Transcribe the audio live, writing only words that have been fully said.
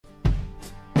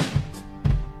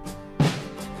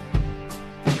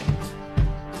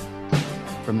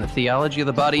From the Theology of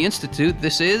the Body Institute,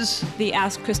 this is the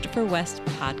Ask Christopher West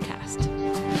podcast.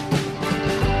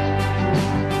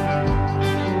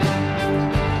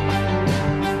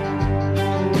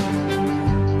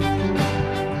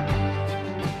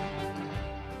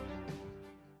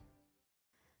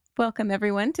 Welcome,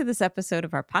 everyone, to this episode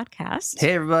of our podcast.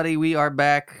 Hey, everybody. We are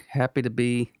back. Happy to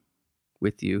be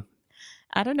with you.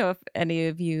 I don't know if any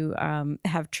of you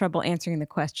have trouble answering the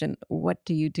question, what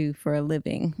do you do for a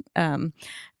living?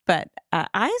 But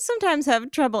I sometimes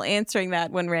have trouble answering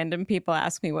that when random people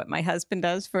ask me what my husband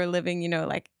does for a living. You know,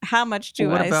 like, how much do I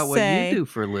say? What about what you do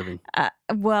for a living?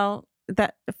 Well,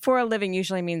 that for a living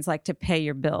usually means like to pay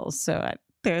your bills. So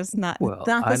there's not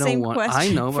the same question. I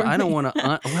know, but I don't want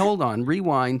to. Hold on,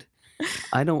 rewind.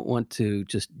 I don't want to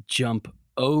just jump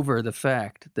over the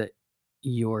fact that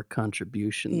your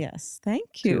contribution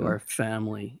to our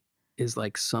family is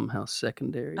like somehow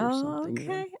secondary or something.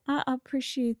 Okay. I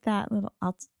appreciate that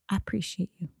I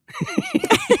appreciate you.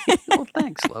 Well,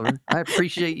 thanks, lover. I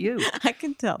appreciate you. I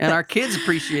can tell. And our kids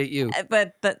appreciate you.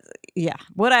 But yeah,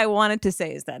 what I wanted to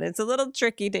say is that it's a little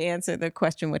tricky to answer the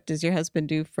question, what does your husband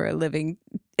do for a living?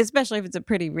 Especially if it's a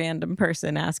pretty random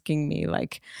person asking me,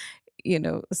 like, you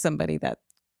know, somebody that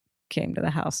came to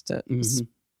the house to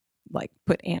like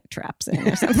put ant traps in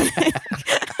or something.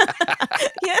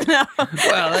 You know.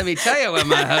 Well, let me tell you what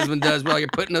my husband does while you're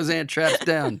putting those ant traps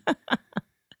down.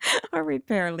 Or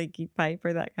repair a leaky pipe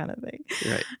or that kind of thing.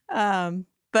 Right.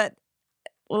 But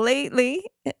lately,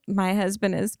 my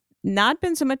husband has not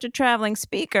been so much a traveling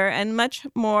speaker and much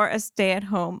more a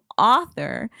stay-at-home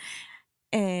author.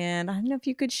 And I don't know if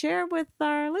you could share with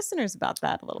our listeners about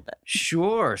that a little bit.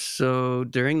 Sure. So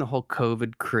during the whole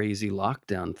COVID crazy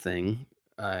lockdown thing,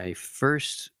 I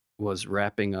first was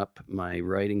wrapping up my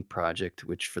writing project,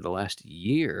 which for the last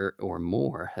year or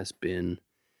more has been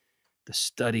the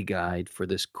study guide for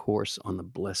this course on the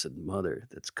Blessed Mother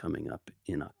that's coming up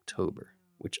in October,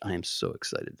 which I am so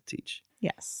excited to teach.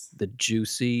 Yes. The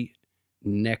juicy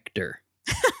nectar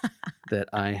that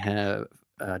I have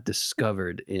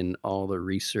discovered in all the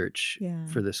research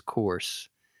for this course.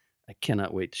 I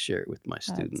cannot wait to share it with my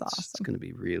students. That's awesome. It's going to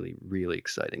be really, really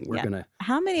exciting.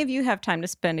 How many of you have time to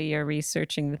spend a year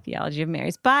researching the theology of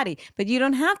Mary's body? But you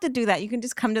don't have to do that. You can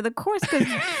just come to the course because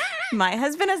my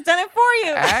husband has done it for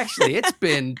you. Actually, it's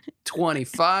been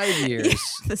 25 years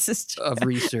this is true. of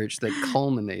research that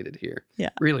culminated here. Yeah.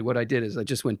 Really, what I did is I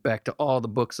just went back to all the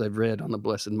books I've read on the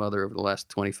Blessed Mother over the last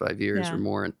 25 years or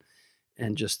more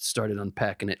and just started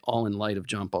unpacking it all in light of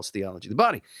John Paul's Theology of the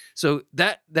Body. So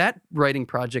that writing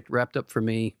project wrapped up for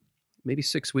me maybe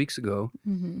 6 weeks ago.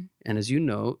 Mm-hmm. And as you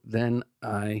know, then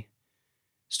I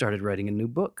started writing a new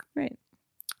book. Right.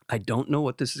 I don't know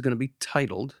what this is going to be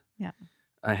titled. Yeah.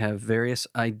 I have various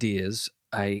ideas.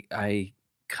 I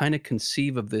kind of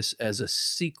conceive of this as a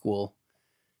sequel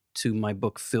to my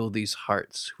book, Fill These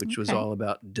Hearts, which was all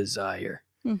about desire.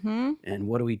 Mm-hmm. And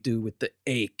what do we do with the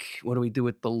ache? What do we do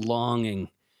with the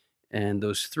longing? And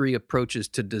those three approaches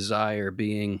to desire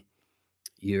being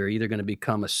you're either going to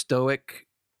become a stoic,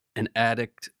 an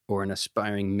addict, or an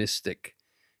aspiring mystic.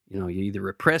 You know, you either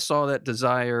repress all that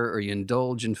desire or you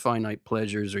indulge in finite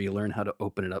pleasures or you learn how to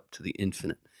open it up to the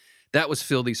infinite. That was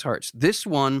Fill These Hearts. This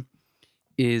one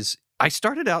is, I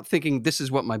started out thinking this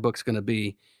is what my book's going to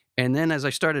be. And then as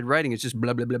I started writing, it's just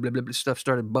blah, blah, blah, blah, blah, stuff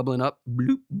started bubbling up,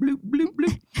 bloop, bloop, bloop,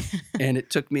 bloop. And it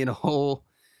took me in a whole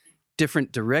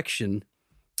different direction.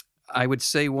 I would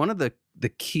say one of the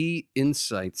key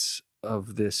insights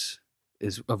of this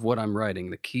is of what I'm writing.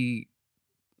 The key,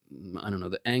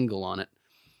 the angle on it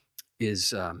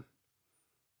is,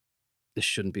 this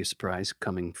shouldn't be a surprise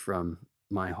coming from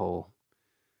my whole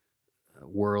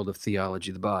world of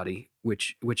theology of the body,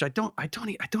 which I don't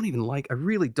even like. I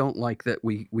really don't like that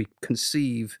we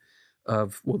conceive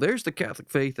of, well, there's the Catholic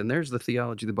faith and there's the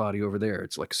theology of the body over there.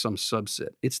 It's like some subset.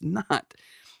 It's not.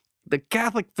 The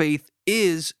Catholic faith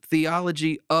is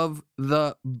theology of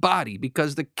the body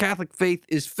because the Catholic faith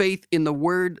is faith in the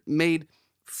Word made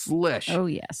flesh. Oh,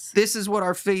 yes. This is what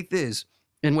our faith is.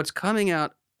 And what's coming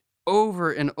out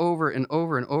over and over and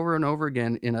over and over and over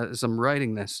again as I'm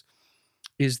writing this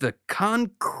is the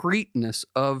concreteness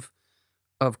of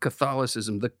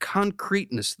Catholicism, the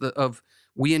concreteness of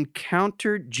we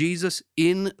encounter Jesus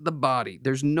in the body.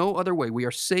 There's no other way. We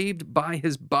are saved by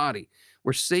his body.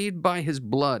 We're saved by his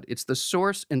blood. It's the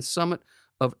source and summit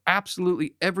of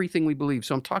absolutely everything we believe.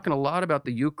 So I'm talking a lot about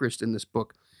the Eucharist in this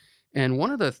book. And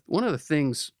one of the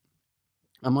things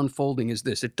I'm unfolding is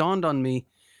this. It dawned on me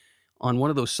on one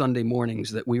of those Sunday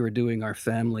mornings that we were doing our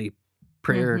family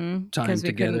prayer time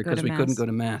together because we couldn't go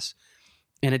to Mass.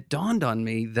 And it dawned on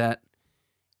me that,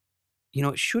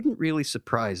 it shouldn't really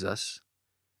surprise us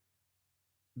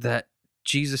that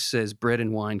Jesus says bread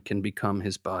and wine can become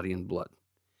his body and blood?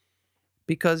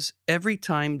 Because every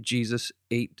time Jesus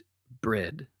ate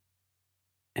bread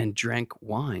and drank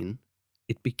wine,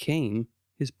 it became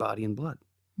his body and blood.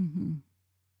 Mm-hmm.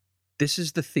 This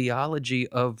is the theology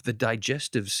of the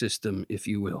digestive system, if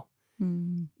you will.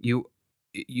 Mm-hmm.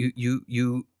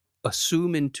 You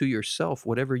assume into yourself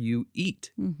whatever you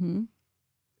eat. Mm-hmm.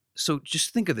 So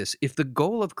just think of this. If the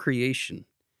goal of creation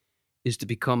is to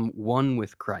become one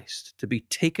with Christ, to be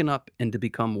taken up and to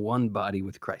become one body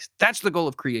with Christ, that's the goal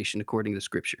of creation according to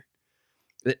Scripture.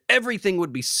 That everything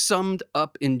would be summed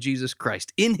up in Jesus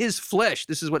Christ, in his flesh.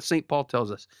 This is what St. Paul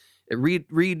tells us.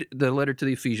 Read the letter to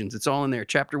the Ephesians. It's all in there,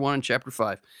 chapter 1 and chapter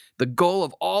 5. The goal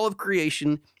of all of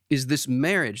creation is this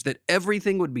marriage, that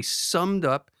everything would be summed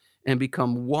up and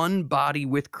become one body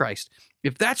with Christ.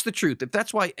 If that's the truth, if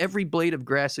that's why every blade of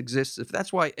grass exists, if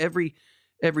that's why every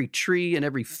tree and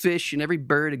every fish and every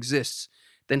bird exists,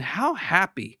 then how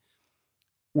happy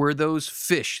were those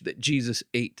fish that Jesus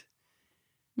ate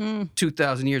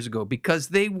 2,000 years ago, because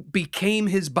they became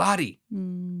his body?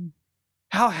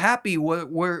 How happy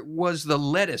was the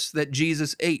lettuce that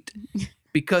Jesus ate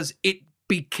because it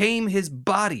became his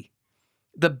body?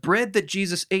 The bread that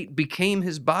Jesus ate became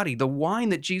his body. The wine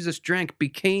that Jesus drank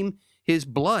became his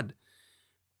blood.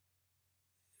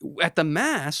 At the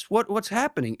Mass, what's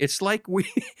happening? It's like we're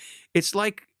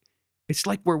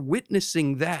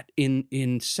witnessing that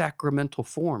in sacramental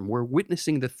form. We're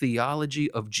witnessing the theology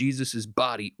of Jesus's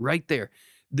body right there.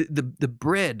 The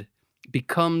bread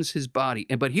becomes his body.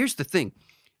 But here's the thing.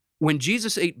 When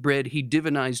Jesus ate bread, he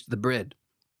divinized the bread.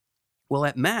 Well,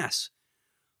 at Mass,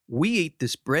 we eat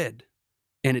this bread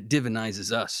and it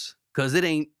divinizes us, because it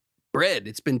ain't bread.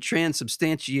 It's been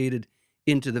transubstantiated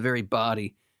into the very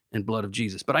body and blood of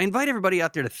Jesus. But I invite everybody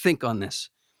out there to think on this.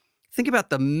 Think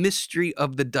about the mystery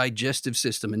of the digestive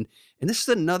system. And this is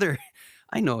another,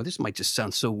 I know this might just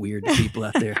sound so weird to people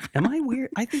out there. Am I weird?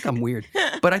 I think I'm weird,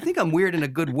 but I think I'm weird in a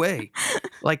good way.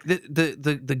 Like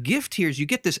the gift here is you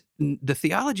get this, the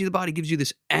theology of the body gives you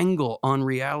this angle on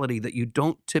reality that you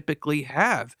don't typically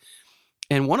have.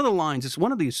 And one of the lines, it's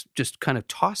one of these just kind of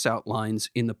toss out lines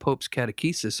in the Pope's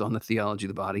catechesis on the theology of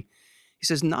the body. He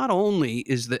says, not only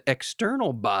is the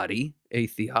external body a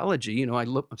theology,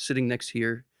 I'm sitting next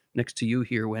to you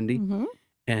here, Wendy, Mm-hmm.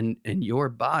 and your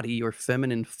body, your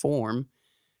feminine form,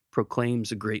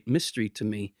 proclaims a great mystery to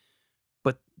me.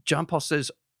 But John Paul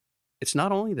says, it's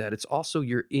not only that, it's also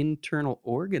your internal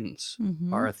organs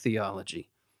are a theology.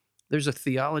 There's a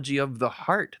theology of the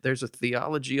heart. There's a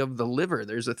theology of the liver.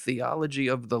 There's a theology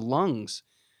of the lungs.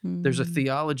 There's a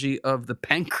theology of the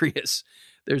pancreas.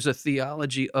 There's a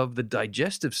theology of the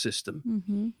digestive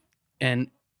system.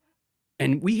 And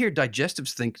we hear digestive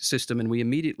system and we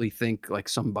immediately think like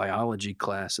some biology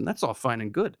class, and that's all fine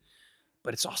and good.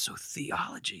 But it's also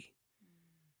theology.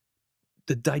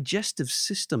 The digestive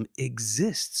system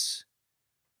exists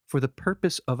for the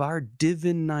purpose of our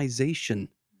divinization.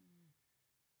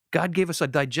 God gave us a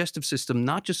digestive system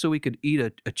not just so we could eat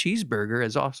a cheeseburger,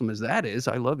 as awesome as that is.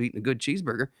 I love eating a good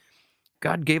cheeseburger.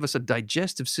 God gave us a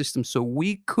digestive system so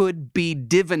we could be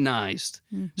divinized,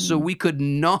 so we could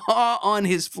gnaw on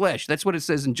his flesh. That's what it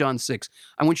says in John 6.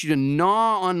 I want you to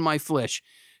gnaw on my flesh,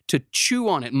 to chew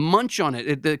on it, munch on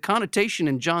it. The connotation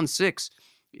in John 6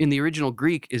 in the original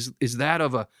Greek is that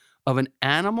of an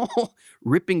animal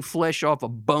ripping flesh off a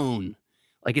bone.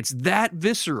 Like it's that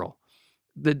visceral.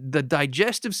 The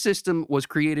digestive system was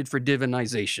created for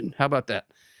divinization. How about that?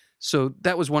 So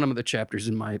that was one of the chapters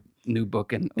in my new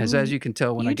book. And as you can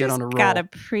tell, when I get on a roll. You got a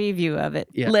preview of it,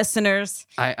 listeners.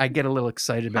 I get a little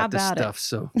excited about this stuff.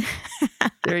 So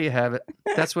there you have it.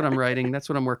 That's what I'm writing. That's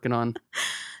what I'm working on.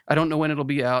 I don't know when it'll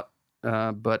be out,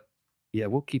 but yeah,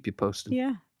 we'll keep you posted.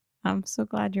 Yeah, I'm so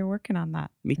glad you're working on that.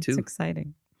 Me too. It's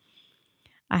exciting.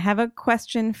 I have a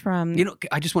question from...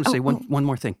 I just want to say one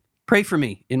more thing. Pray for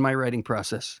me in my writing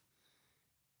process.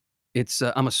 It's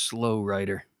I'm a slow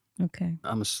writer. Okay.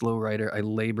 I'm a slow writer. I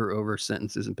labor over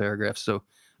sentences and paragraphs. So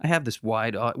we have this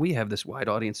wide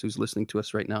audience who's listening to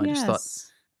us right now. I just thought,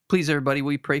 please, everybody,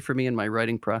 will you pray for me in my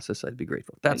writing process? I'd be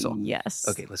grateful. That's all. Yes.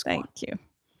 Okay, let's go on. Thank you.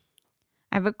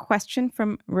 I have a question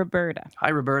from Roberta. Hi,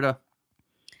 Roberta.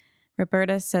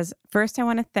 Roberta says, first, I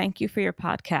want to thank you for your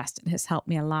podcast. It has helped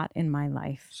me a lot in my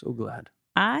life. So glad.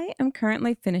 I am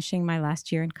currently finishing my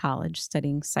last year in college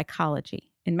studying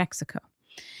psychology in Mexico.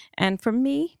 And for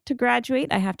me to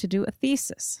graduate, I have to do a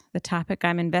thesis. The topic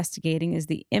I'm investigating is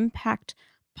the impact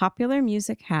popular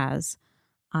music has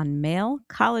on male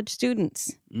college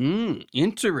students.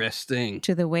 Interesting.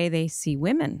 To the way they see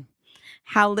women.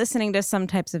 How listening to some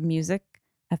types of music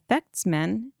affects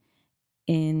men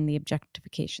in the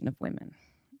objectification of women.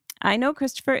 I know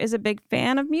Christopher is a big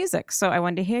fan of music, so I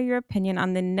wanted to hear your opinion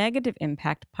on the negative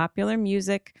impact popular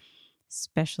music,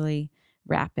 especially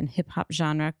rap and hip hop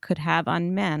genre, could have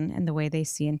on men and the way they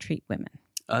see and treat women.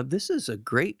 This is a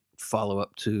great follow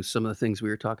up to some of the things we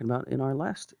were talking about in our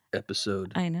last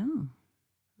episode. I know.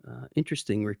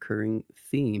 Interesting recurring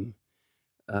theme.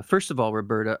 First of all,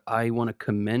 Roberta, I want to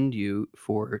commend you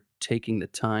for taking the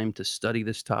time to study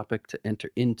this topic, to enter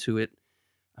into it.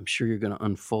 I'm sure you're going to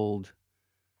unfold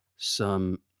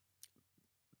some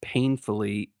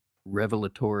painfully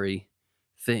revelatory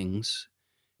things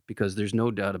because there's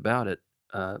no doubt about it.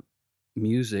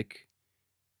 Music,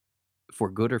 for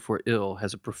good or for ill,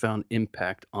 has a profound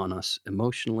impact on us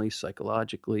emotionally,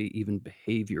 psychologically, even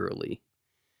behaviorally.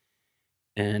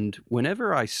 And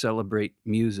whenever I celebrate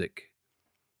music,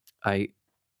 I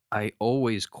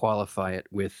always qualify it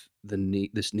with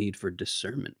this need for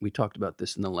discernment. We talked about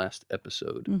this in the last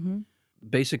episode. Mm-hmm.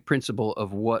 Basic principle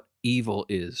of what evil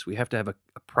is. We have to have a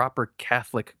proper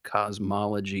Catholic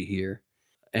cosmology here.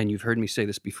 And you've heard me say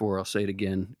this before. I'll say it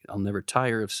again. I'll never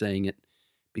tire of saying it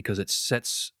because it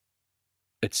sets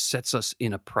us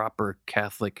in a proper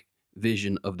Catholic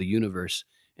vision of the universe.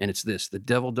 And it's this: the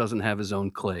devil doesn't have his own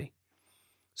clay.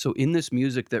 So in this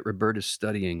music that Roberta's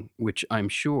studying, which I'm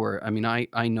sure,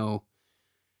 I know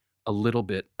a little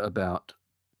bit about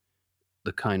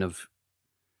the kind of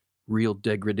real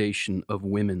degradation of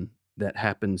women that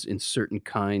happens in certain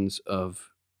kinds of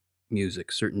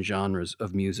music, certain genres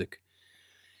of music.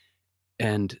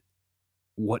 And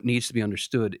what needs to be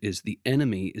understood is the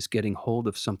enemy is getting hold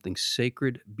of something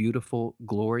sacred, beautiful,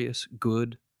 glorious,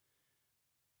 good,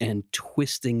 and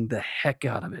twisting the heck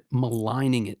out of it,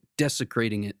 maligning it,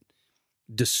 desecrating it,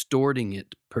 distorting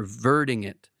it, perverting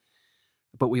it.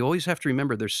 But we always have to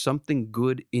remember there's something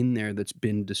good in there that's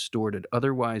been distorted.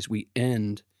 Otherwise, we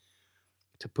end,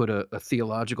 to put a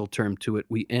theological term to it,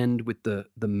 we end with the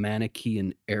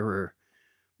Manichaean error,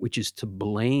 which is to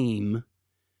blame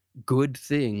good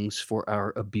things for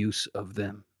our abuse of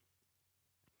them.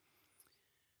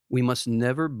 We must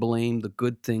never blame the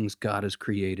good things God has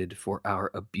created for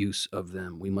our abuse of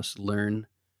them. We must learn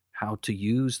how to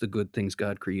use the good things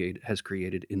God has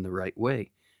created in the right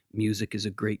way. Music is a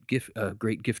great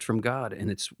gift from God, and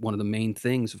it's one of the main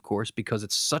things, of course, because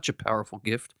it's such a powerful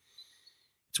gift.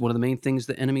 It's one of the main things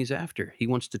the enemy's after. He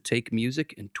wants to take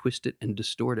music and twist it and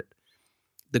distort it.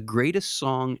 The greatest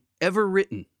song ever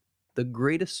written, the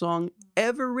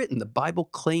Bible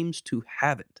claims to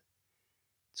have it.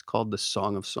 It's called the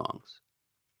Song of Songs.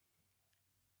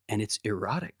 And it's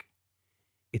erotic.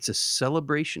 It's a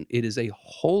celebration. It is a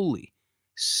holy,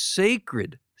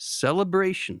 sacred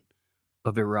celebration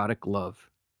of erotic love.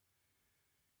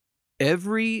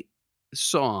 Every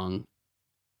song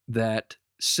that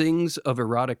sings of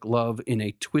erotic love in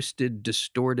a twisted,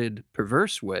 distorted,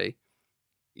 perverse way,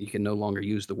 you can no longer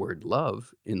use the word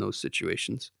love in those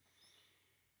situations,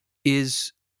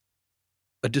 is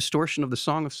a distortion of the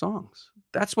Song of Songs.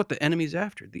 That's what the enemy's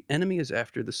after. The enemy is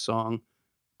after the Song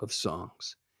of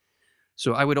Songs.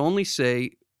 So I would only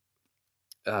say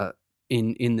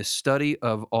in the study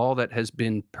of all that has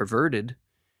been perverted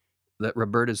that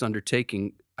Roberta's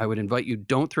undertaking, I would invite you,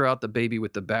 don't throw out the baby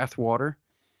with the bathwater.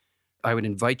 I would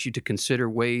invite you to consider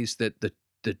ways that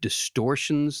the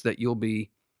distortions that you'll be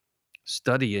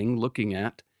studying, looking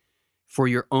at, for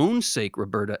your own sake,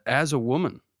 Roberta, as a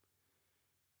woman,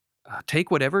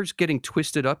 take whatever's getting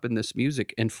twisted up in this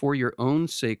music, and for your own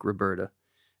sake, Roberta,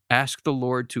 ask the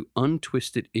Lord to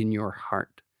untwist it in your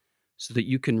heart so that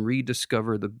you can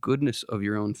rediscover the goodness of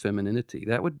your own femininity.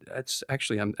 That's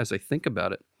actually, as I think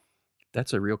about it,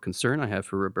 that's a real concern I have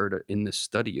for Roberta in this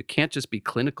study. You can't just be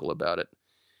clinical about it.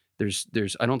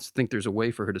 I don't think there's a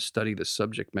way for her to study the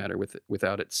subject matter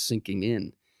without it sinking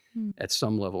in at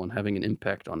some level and having an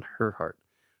impact on her heart.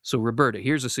 So Roberta,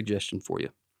 here's a suggestion for you.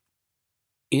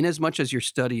 Inasmuch as you're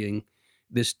studying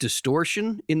this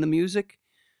distortion in the music,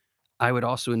 I would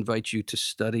also invite you to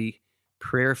study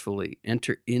prayerfully,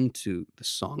 enter into the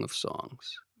Song of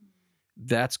Songs.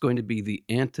 That's going to be the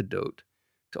antidote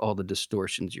to all the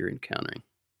distortions you're encountering.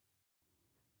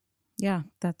 Yeah,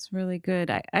 that's really good.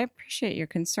 I appreciate your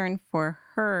concern for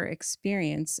her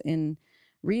experience in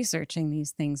researching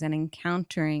these things and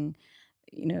encountering,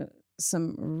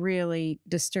 some really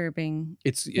disturbing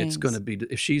It's going to be,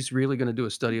 if she's really going to do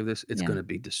a study of this, it's Yeah. going to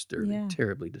be disturbing, Yeah.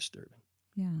 terribly disturbing.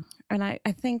 Yeah. And I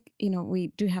think, we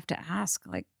do have to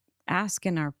ask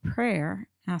in our prayer,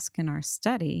 ask in our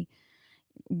study,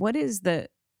 what is the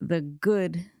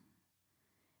good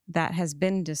that has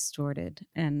been distorted?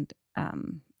 And,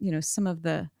 some of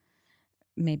the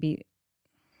maybe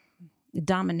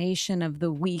domination of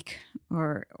the weak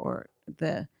or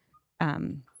the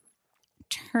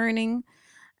turning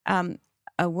um,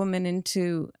 a woman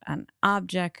into an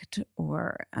object,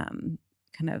 or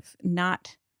kind of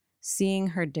not seeing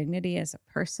her dignity as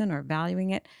a person or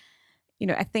valuing it.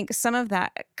 I think some of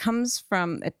that comes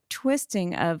from a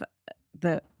twisting of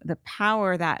the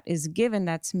power that is given,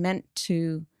 that's meant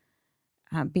to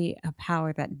be a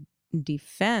power that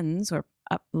defends or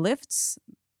uplifts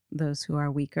those who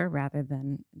are weaker rather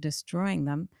than destroying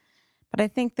them. But I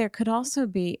think there could also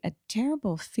be a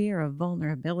terrible fear of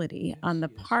vulnerability on the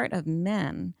part of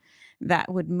men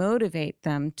that would motivate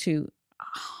them to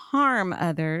harm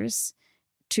others,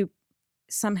 to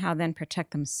somehow then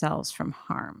protect themselves from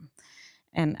harm.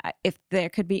 And if there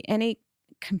could be any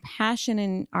compassion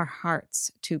in our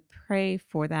hearts to pray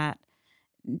for that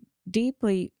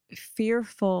deeply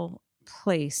fearful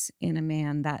place in a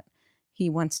man that he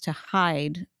wants to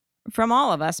hide from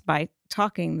all of us by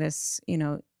talking this,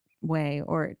 way,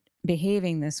 or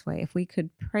behaving this way, if we could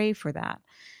pray for that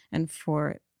and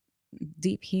for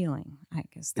deep healing, I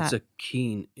guess It's that. a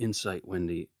keen insight,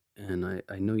 Wendy, and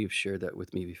I know you've shared that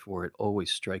with me before. It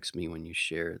always strikes me when you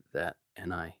share that,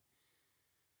 and I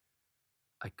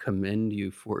commend you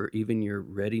for even your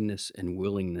readiness and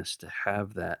willingness to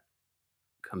have that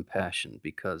compassion,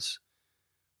 because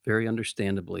very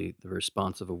understandably, the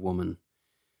response of a woman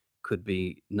could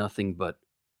be nothing but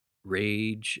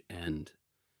rage and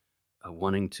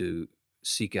wanting to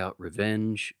seek out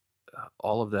revenge.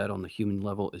 All of that on the human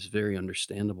level is very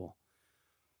understandable.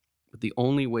 But the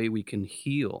only way we can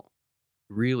heal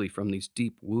really from these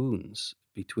deep wounds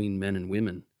between men and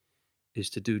women is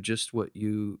to do just what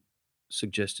you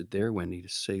suggested there, Wendy, to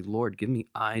say, Lord, give me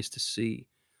eyes to see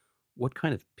what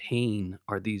kind of pain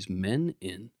are these men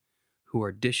in who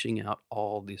are dishing out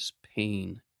all this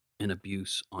pain and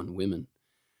abuse on women.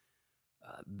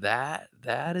 That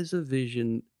is a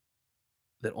vision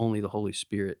that only the Holy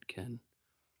Spirit can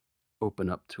open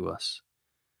up to us.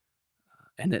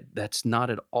 And that's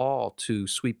not at all to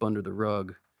sweep under the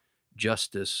rug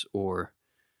justice or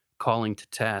calling to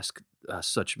task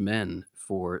such men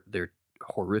for their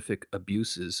horrific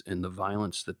abuses and the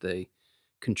violence that they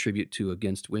contribute to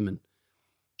against women.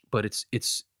 But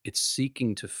it's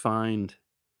seeking to find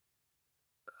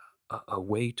a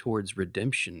way towards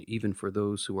redemption, even for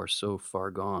those who are so far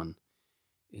gone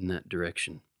in that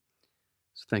direction.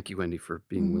 So thank you, Wendy, for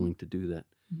being Mhm. willing to do that.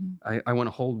 Mhm. I want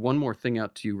to hold one more thing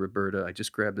out to you, Roberta. I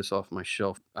just grabbed this off my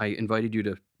shelf. I invited you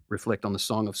to reflect on the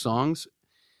Song of Songs,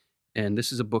 and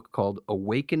this is a book called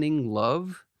Awakening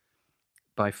Love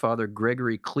by Father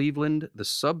Gregory Cleveland. The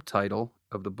subtitle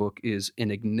of the book is An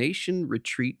Ignatian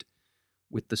Retreat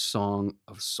with the Song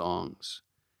of Songs.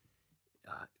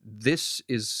 This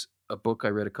is a book I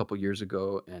read a couple years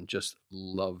ago and just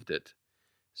loved it.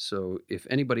 So if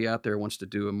anybody out there wants to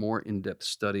do a more in-depth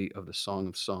study of the Song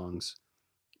of Songs,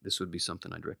 this would be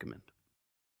something I'd recommend.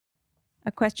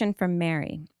 A question from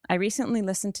Mary. I recently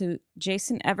listened to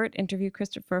Jason Everett interview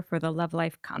Christopher for the Love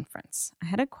Life conference. I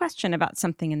had a question about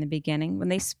something in the beginning when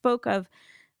they spoke of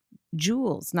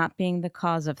jewels not being the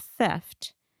cause of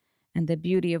theft and the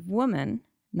beauty of woman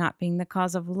not being the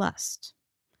cause of lust.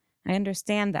 I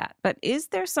understand that, but is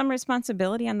there some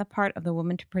responsibility on the part of the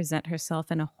woman to present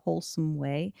herself in a wholesome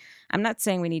way? I'm not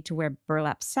saying we need to wear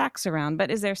burlap sacks around, but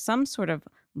is there some sort of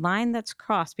line that's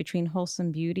crossed between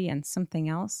wholesome beauty and something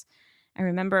else? I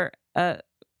remember a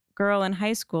girl in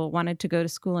high school wanted to go to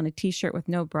school in a t-shirt with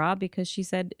no bra because she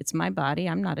said, "It's my body,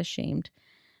 I'm not ashamed."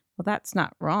 Well, that's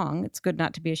not wrong. It's good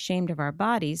not to be ashamed of our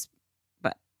bodies,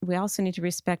 but we also need to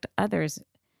respect others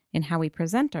in how we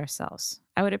present ourselves.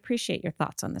 I would appreciate your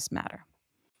thoughts on this matter.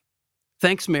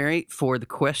 Thanks, Mary, for the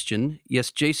question. Yes,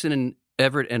 Jason and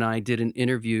Everett and I did an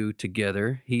interview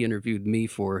together. He interviewed me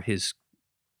for his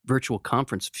virtual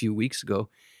conference a few weeks ago,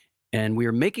 and we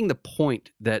are making the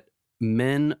point that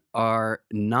men are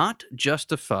not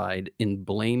justified in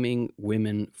blaming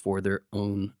women for their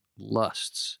own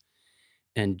lusts.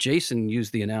 And Jason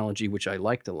used the analogy, which I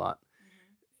liked a lot.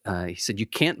 He said, you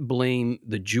can't blame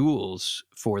the jewels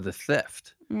for the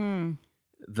theft. Mm.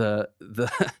 The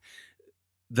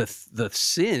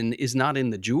sin is not in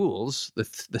the jewels.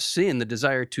 The sin, the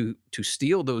desire to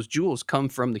steal those jewels, come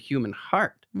from the human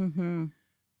heart. Mm-hmm.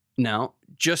 Now,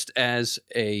 just as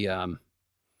an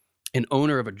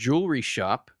owner of a jewelry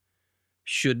shop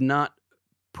should not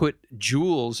put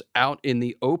jewels out in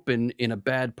the open in a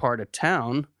bad part of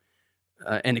town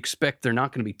and expect they're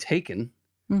not going to be taken,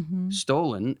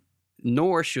 stolen,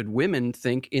 nor should women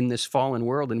think in this fallen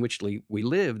world in which we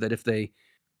live that if they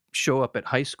show up at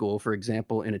high school, for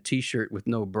example, in a t-shirt with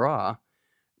no bra,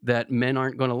 that men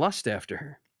aren't going to lust after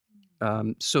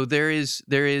her. So there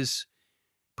is,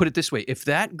 put it this way, if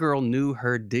that girl knew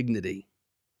her dignity,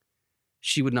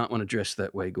 she would not want to dress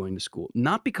that way going to school.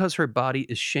 Not because her body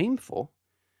is shameful,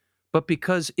 but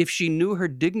because if she knew her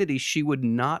dignity, she would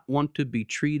not want to be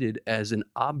treated as an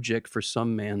object for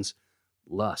some man's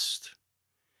lust.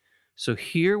 So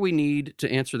here we need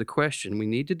to answer the question. We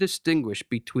need to distinguish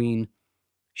between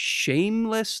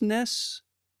shamelessness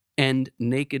and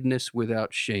nakedness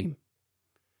without shame.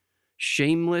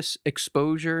 Shameless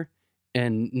exposure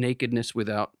and nakedness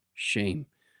without shame.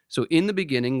 So in the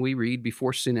beginning, we read,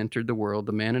 before sin entered the world,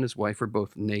 the man and his wife were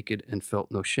both naked and felt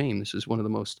no shame. This is one of the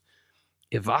most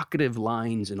evocative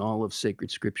lines in all of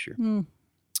sacred scripture. Mm.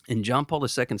 And John Paul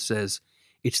II says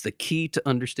it's the key to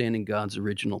understanding God's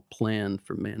original plan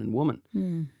for man and woman.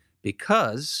 Mm.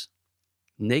 Because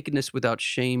nakedness without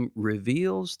shame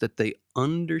reveals that they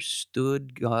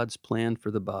understood God's plan for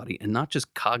the body and not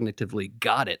just cognitively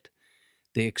got it.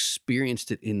 They experienced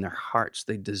it in their hearts.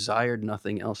 They desired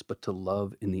nothing else but to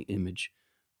love in the image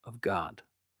of God.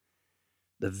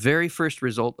 The very first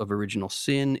result of original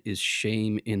sin is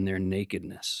shame in their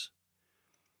nakedness.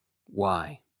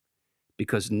 Why?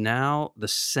 Because now the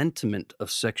sentiment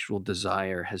of sexual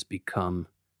desire has become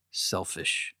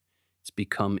selfish. It's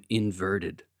become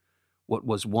inverted. What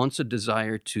was once a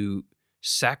desire to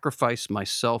sacrifice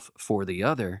myself for the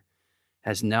other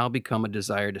has now become a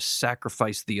desire to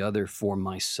sacrifice the other for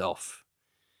myself.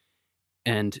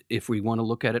 And if we want to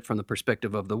look at it from the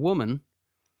perspective of the woman,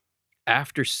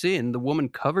 after sin, the woman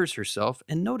covers herself,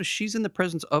 and notice she's in the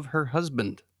presence of her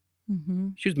husband. Mm-hmm.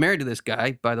 She was married to this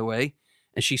guy, by the way,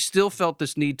 and she still felt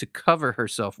this need to cover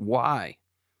herself. Why?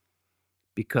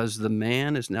 Because the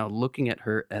man is now looking at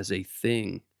her as a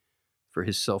thing for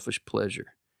his selfish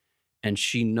pleasure. And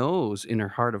she knows in her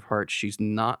heart of hearts she's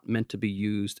not meant to be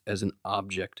used as an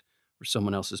object for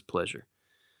someone else's pleasure.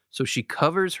 So she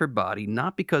covers her body,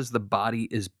 not because the body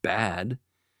is bad,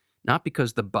 not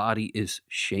because the body is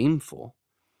shameful.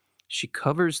 She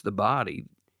covers the body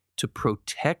to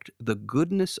protect the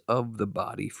goodness of the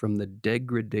body from the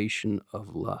degradation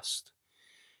of lust.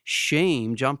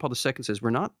 Shame, John Paul II says, we're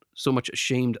not so much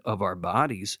ashamed of our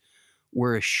bodies,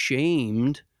 we're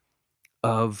ashamed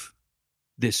of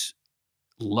this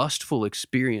lustful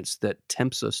experience that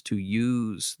tempts us to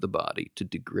use the body, to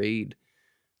degrade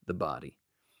the body.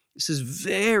 This is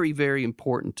very, very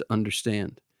important to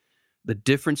understand. The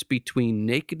difference between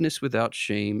nakedness without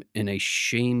shame and a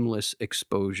shameless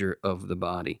exposure of the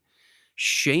body.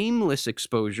 Shameless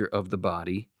exposure of the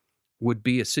body would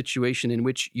be a situation in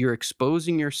which you're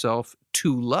exposing yourself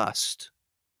to lust.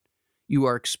 You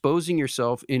are exposing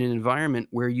yourself in an environment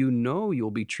where you know you'll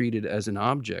be treated as an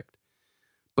object.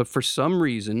 But for some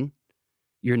reason,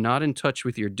 you're not in touch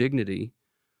with your dignity,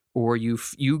 or you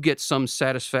get some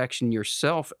satisfaction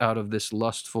yourself out of this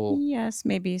lustful. Yes,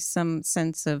 maybe some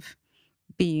sense of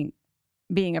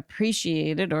being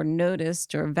appreciated or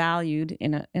noticed or valued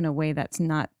in a way that's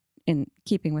not in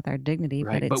keeping with our dignity,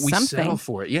 Right, but it's but we something. settle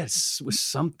for it. Yes, with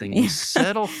something. We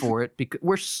settle for it because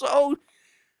we're so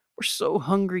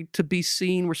hungry to be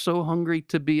seen. We're so hungry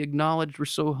to be acknowledged. We're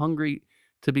so hungry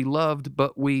to be loved,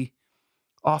 but we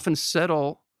often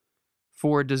settle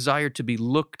for a desire to be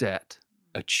looked at.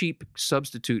 A cheap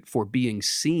substitute for being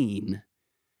seen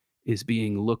is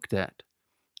being looked at.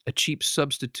 A cheap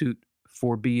substitute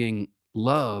for being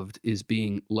loved is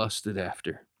being lusted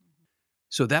after.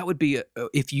 So that would be,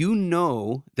 if you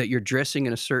know that you're dressing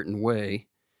in a certain way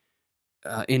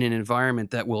in an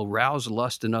environment that will rouse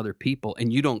lust in other people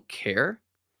and you don't care,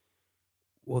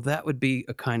 well, that would be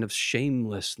a kind of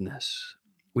shamelessness,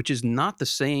 which is not the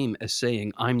same as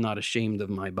saying, I'm not ashamed of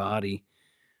my body.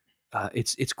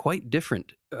 It's quite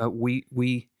different. We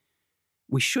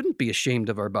shouldn't be ashamed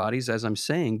of our bodies, as I'm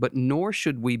saying, but nor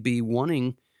should we be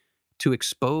wanting to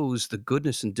expose the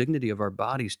goodness and dignity of our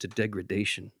bodies to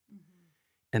degradation. Mm-hmm.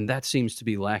 And that seems to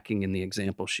be lacking in the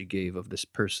example she gave of this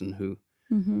person who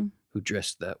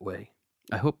dressed that way.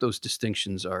 I hope those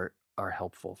distinctions are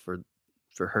helpful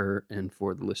for her and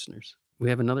for the listeners. We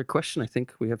have another question I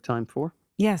think we have time for.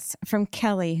 Yes, from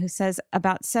Kelly, who says,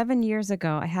 about 7 years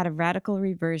ago, I had a radical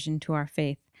reversion to our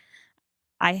faith.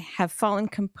 I have fallen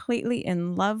completely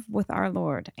in love with our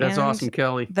Lord. That's and awesome,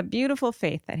 Kelly. The beautiful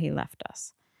faith that he left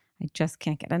us. I just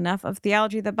can't get enough of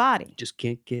theology of the body. Just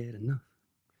can't get enough.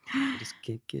 I just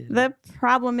can't get enough. The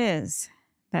problem is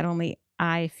that only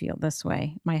I feel this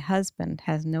way. My husband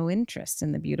has no interest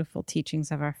in the beautiful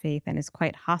teachings of our faith and is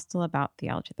quite hostile about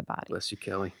theology of the body. Bless you,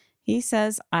 Kelly. He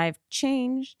says, I've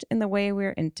changed in the way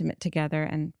we're intimate together,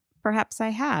 and perhaps I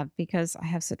have because I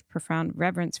have such profound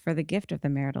reverence for the gift of the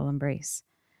marital embrace.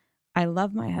 I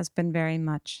love my husband very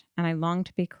much, and I long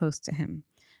to be close to him.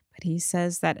 But he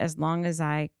says that as long as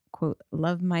I, quote,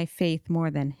 love my faith more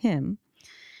than him,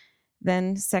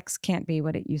 then sex can't be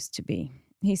what it used to be.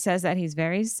 He says that he's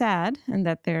very sad and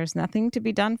that there's nothing to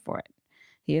be done for it.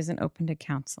 He isn't open to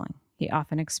counseling. He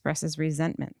often expresses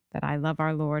resentment that I love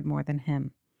our Lord more than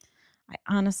him. I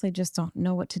honestly just don't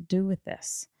know what to do with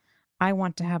this. I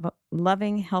want to have a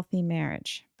loving, healthy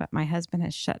marriage, but my husband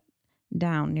has shut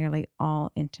down nearly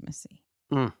all intimacy.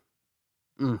 Mm,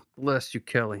 Bless you,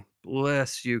 Kelly.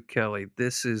 Bless you, Kelly.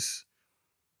 This is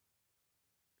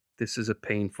a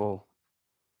painful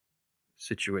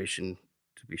situation,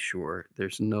 to be sure.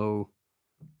 There's no,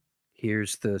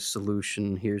 here's the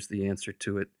solution, here's the answer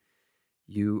to it.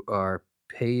 You are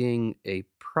paying a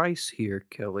price here,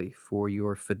 Kelly, for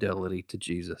your fidelity to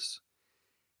Jesus.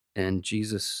 And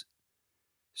Jesus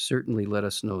certainly let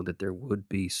us know that there would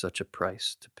be such a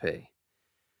price to pay.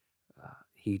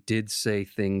 He did say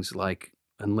things like,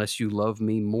 unless you love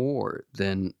me more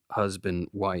than husband,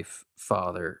 wife,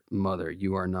 father, mother,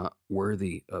 you are not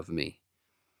worthy of me.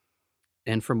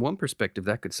 And from one perspective,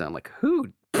 that could sound like,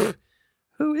 who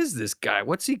is this guy?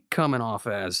 What's he coming off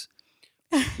as?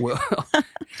 Well,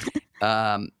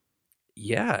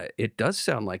 yeah, it does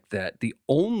sound like that. The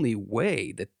only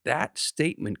way that that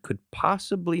statement could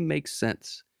possibly make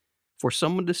sense for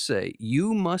someone to say,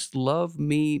 you must love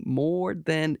me more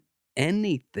than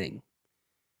anything,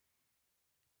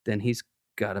 then he's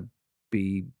got to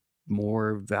be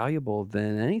more valuable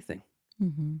than anything.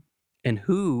 Mm-hmm. And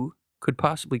who could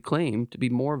possibly claim to be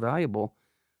more valuable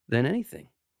than anything?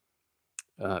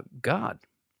 God.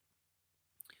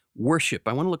 Worship.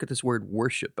 I want to look at this word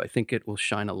worship. I think it will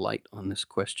shine a light on this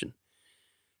question.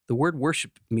 The word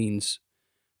worship means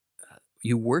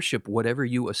you worship whatever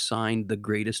you assign the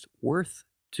greatest worth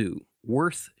to.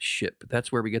 Worthship.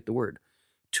 That's where we get the word.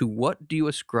 To what do you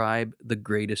ascribe the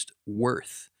greatest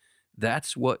worth?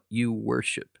 That's what you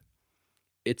worship.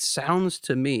 It sounds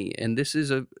to me, and this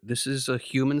is a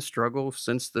human struggle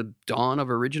since the dawn of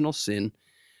original sin.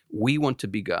 We want to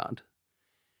be God,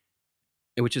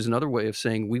 which is another way of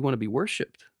saying we want to be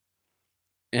worshipped.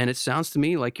 And it sounds to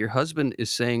me like your husband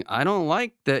is saying, I don't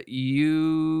like that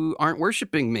you aren't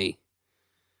worshiping me.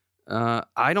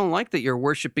 I don't like that you're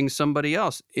worshiping somebody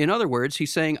else. In other words,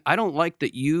 he's saying, I don't like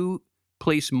that you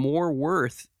place more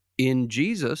worth in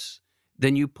Jesus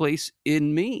than you place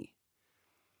in me.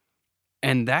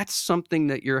 And that's something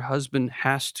that your husband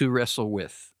has to wrestle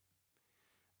with.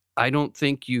 I don't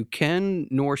think you can,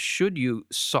 nor should you,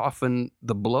 soften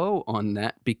the blow on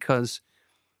that, because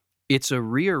it's a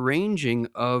rearranging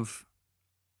of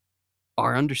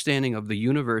our understanding of the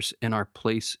universe and our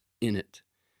place in it.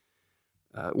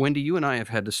 Wendy, you and I have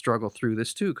had to struggle through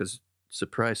this too, because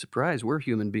surprise, surprise, we're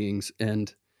human beings,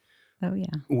 and Oh, yeah.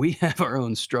 we have our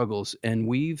own struggles, and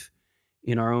we've,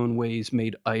 in our own ways,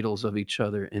 made idols of each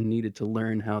other and needed to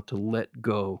learn how to let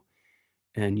go.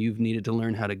 And you've needed to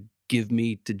learn how to give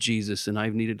me to Jesus, and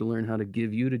I've needed to learn how to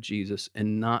give you to Jesus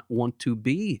and not want to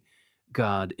be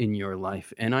God in your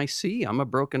life. And I'm a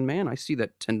broken man. I see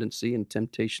that tendency and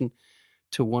temptation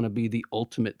to want to be the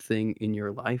ultimate thing in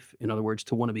your life. In other words,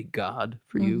 to want to be God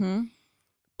for you. Mm-hmm.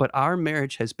 But our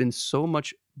marriage has been so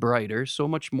much brighter, so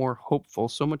much more hopeful,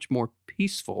 so much more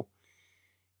peaceful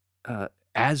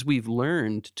as we've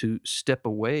learned to step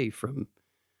away from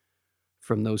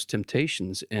those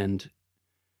temptations and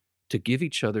to give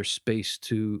each other space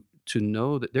to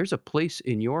know that there's a place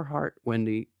in your heart,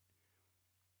 Wendy,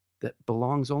 that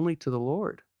belongs only to the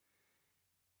Lord.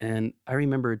 And I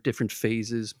remember different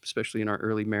phases, especially in our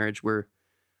early marriage, where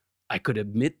I could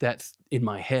admit that in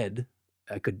my head.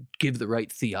 I could give the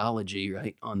right theology,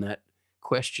 right, on that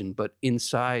question. But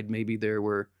inside, maybe there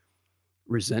were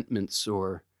resentments,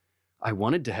 or I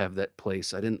wanted to have that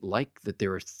place. I didn't like that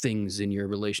there were things in your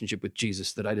relationship with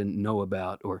Jesus that I didn't know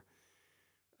about, or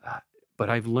but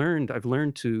I've learned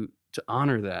to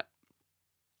honor that,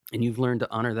 and you've learned to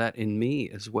honor that in me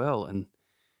as well. And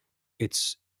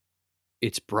it's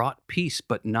brought peace,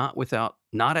 but not without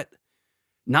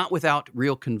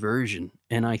real conversion.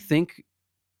 And I think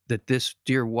that this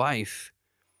dear wife,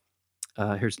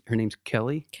 her name's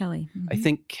Kelly. Kelly. I Mm-hmm.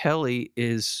 think Kelly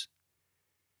is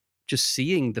just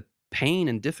seeing the pain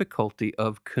and difficulty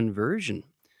of conversion.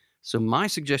 So my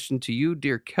suggestion to you,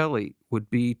 dear Kelly, would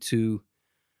be to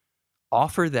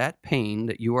offer that pain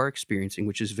that you are experiencing,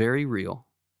 which is very real.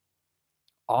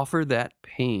 Offer that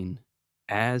pain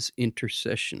as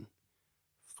intercession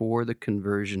for the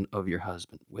conversion of your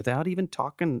husband without even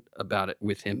talking about it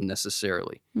with him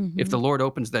necessarily. Mm-hmm. If the Lord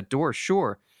opens that door,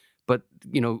 sure. But,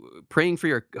 praying for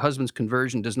your husband's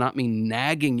conversion does not mean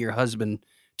nagging your husband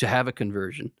to have a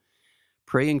conversion.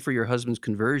 Praying for your husband's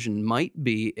conversion might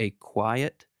be a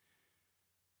quiet,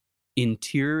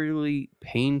 interiorly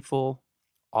painful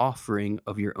offering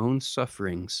of your own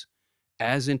sufferings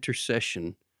as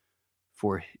intercession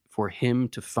for him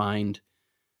to find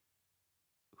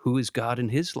who is God in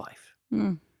his life,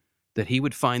 that he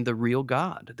would find the real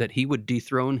God, that he would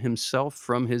dethrone himself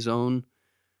from his own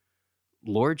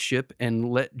lordship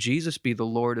and let Jesus be the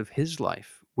Lord of his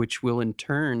life, which will in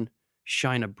turn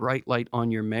shine a bright light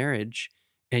on your marriage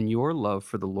and your love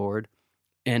for the Lord.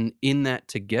 And in that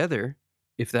together,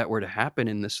 if that were to happen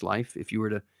in this life, if you were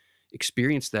to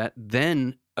experience that,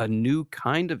 then a new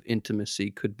kind of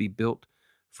intimacy could be built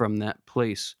from that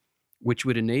place, which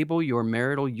would enable your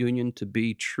marital union to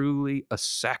be truly a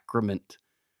sacrament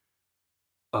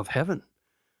of heaven,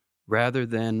 rather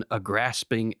than a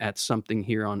grasping at something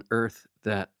here on earth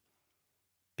that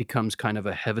becomes kind of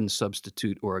a heaven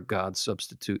substitute or a God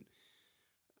substitute.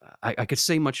 I could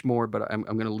say much more, but I'm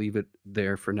going to leave it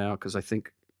there for now, because I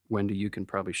think, Wendy, you can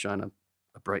probably shine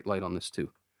a bright light on this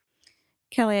too.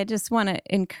 Kelly, I just want to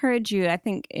encourage you. I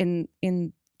think in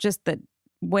just the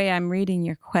way I'm reading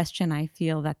your question, I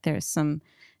feel that there's some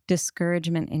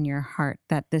discouragement in your heart,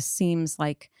 that this seems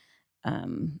like,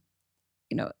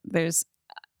 there's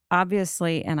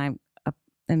obviously, and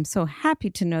I'm so happy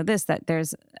to know this, that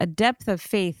there's a depth of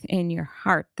faith in your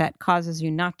heart that causes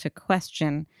you not to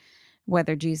question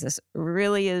whether Jesus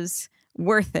really is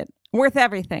worth it, worth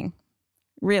everything,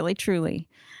 really, truly.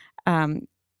 And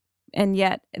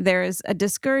yet there is a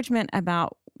discouragement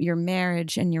about your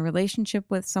marriage and your relationship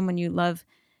with someone you love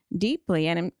deeply.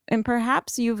 And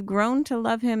perhaps you've grown to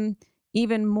love him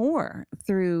even more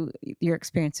through your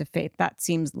experience of faith. That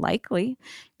seems likely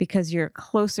because you're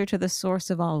closer to the source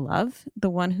of all love, the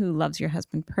one who loves your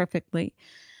husband perfectly.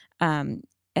 And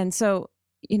so,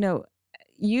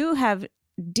 you have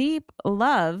deep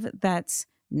love that's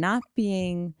not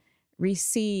being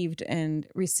received and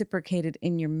reciprocated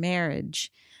in your marriage.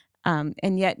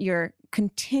 And yet you're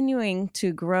continuing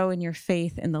to grow in your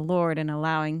faith in the Lord and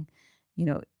allowing,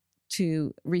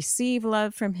 to receive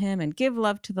love from him and give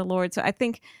love to the Lord. So I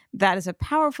think that is a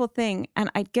powerful thing. And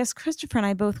I guess Christopher and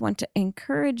I both want to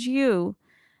encourage you.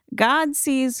 God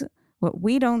sees what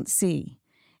we don't see,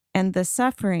 and the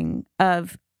suffering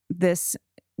of this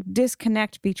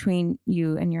disconnect between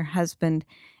you and your husband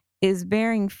is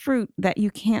bearing fruit that you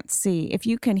can't see. If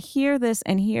you can hear this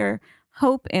and hear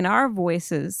hope in our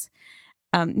voices,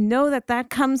 know that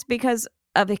comes because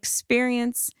of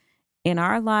experience in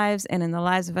our lives and in the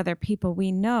lives of other people.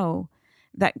 We know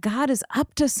that God is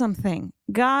up to something.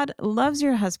 God loves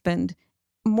your husband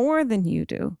more than you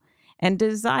do and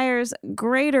desires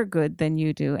greater good than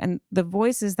you do. And the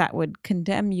voices that would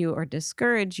condemn you or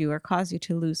discourage you or cause you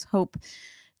to lose hope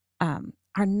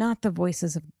are not the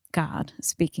voices of God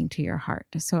speaking to your heart.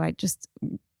 So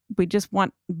we just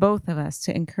want both of us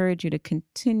to encourage you to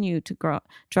continue to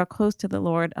draw close to the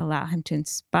Lord, allow him to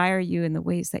inspire you in the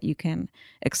ways that you can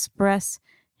express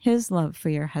his love for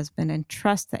your husband, and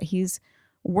trust that he's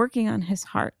working on his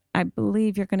heart. I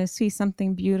believe you're going to see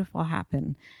something beautiful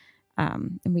happen.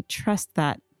 And we trust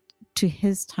that to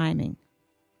his timing.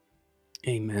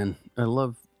 Amen. I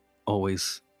love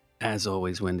as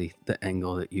always, Wendy, the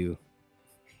angle that you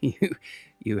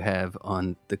have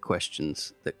on the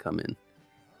questions that come in.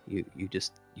 You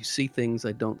see things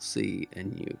I don't see,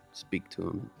 and you speak to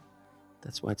them.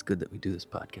 That's why it's good that we do this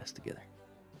podcast together.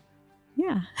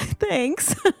 Yeah,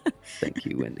 thanks. Thank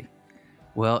you, Wendy.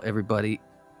 Well, everybody,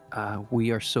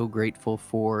 we are so grateful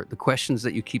for the questions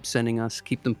that you keep sending us.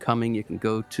 Keep them coming. You can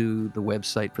go to the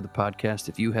website for the podcast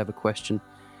if you have a question.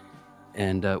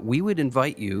 And we would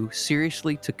invite you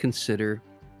seriously to consider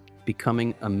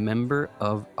becoming a member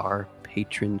of our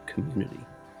patron community.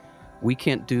 We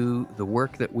can't do the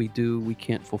work that we do. We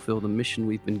can't fulfill the mission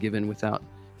we've been given without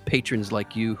patrons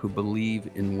like you who believe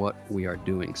in what we are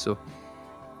doing. So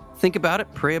think about it,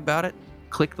 pray about it,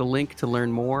 click the link to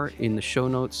learn more in the show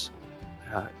notes.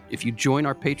 If you join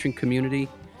our patron community,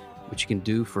 which you can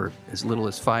do for as little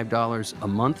as $5 a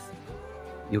month,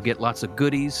 you'll get lots of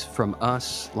goodies from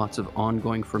us, lots of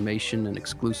ongoing information and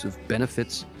exclusive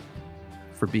benefits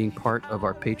for being part of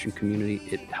our patron community.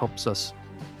 It helps us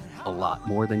a lot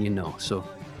more than you know. So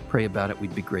pray about it.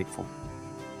 We'd be grateful.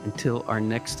 Until our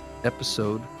next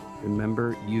episode,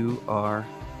 remember, you are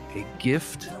a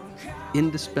gift,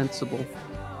 indispensable,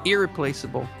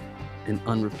 irreplaceable, and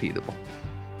unrepeatable.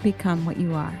 Become what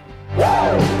you are.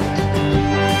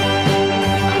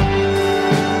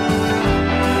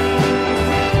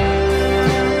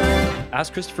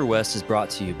 Ask Christopher West is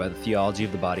brought to you by the Theology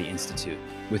of the Body Institute,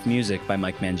 with music by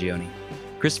Mike Mangione.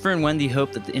 Christopher and Wendy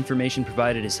hope that the information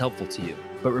provided is helpful to you,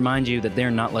 but remind you that they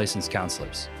are not licensed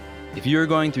counselors. If you are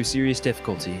going through serious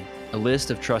difficulty, a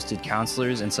list of trusted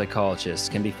counselors and psychologists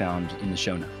can be found in the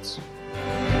show notes.